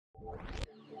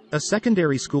A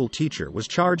secondary school teacher was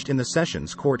charged in the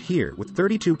Sessions Court here with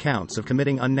 32 counts of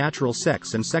committing unnatural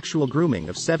sex and sexual grooming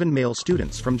of 7 male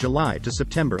students from July to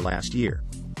September last year.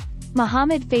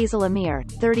 Mohammed Faisal Amir,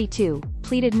 32,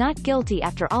 pleaded not guilty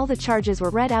after all the charges were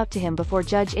read out to him before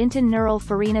Judge Intan Nurul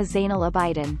Farina Zainal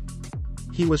Abidin.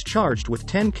 He was charged with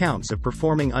 10 counts of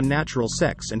performing unnatural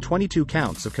sex and 22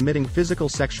 counts of committing physical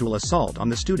sexual assault on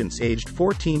the students aged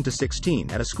 14 to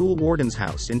 16 at a school warden's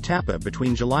house in Tapa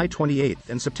between July 28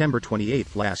 and September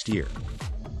 28 last year.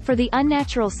 For the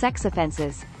unnatural sex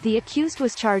offenses, the accused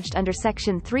was charged under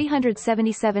Section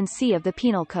 377C of the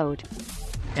Penal Code.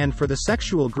 And for the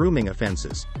sexual grooming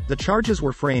offenses, the charges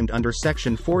were framed under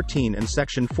Section 14 and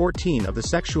Section 14 of the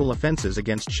Sexual Offenses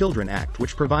Against Children Act,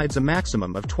 which provides a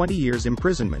maximum of 20 years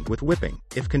imprisonment with whipping,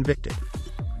 if convicted.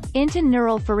 Intan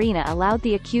Nurul Farina allowed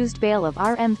the accused bail of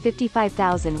Rm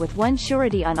 55,000 with one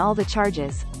surety on all the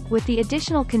charges, with the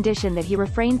additional condition that he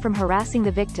refrain from harassing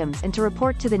the victims and to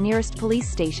report to the nearest police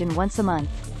station once a month.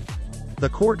 The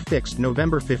court fixed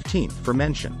November 15 for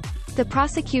mention. The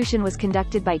prosecution was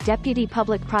conducted by Deputy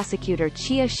Public Prosecutor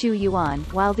Chia Shu Yuan,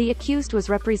 while the accused was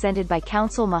represented by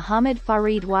counsel Mohammed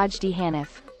Farid Wajdi Hanif.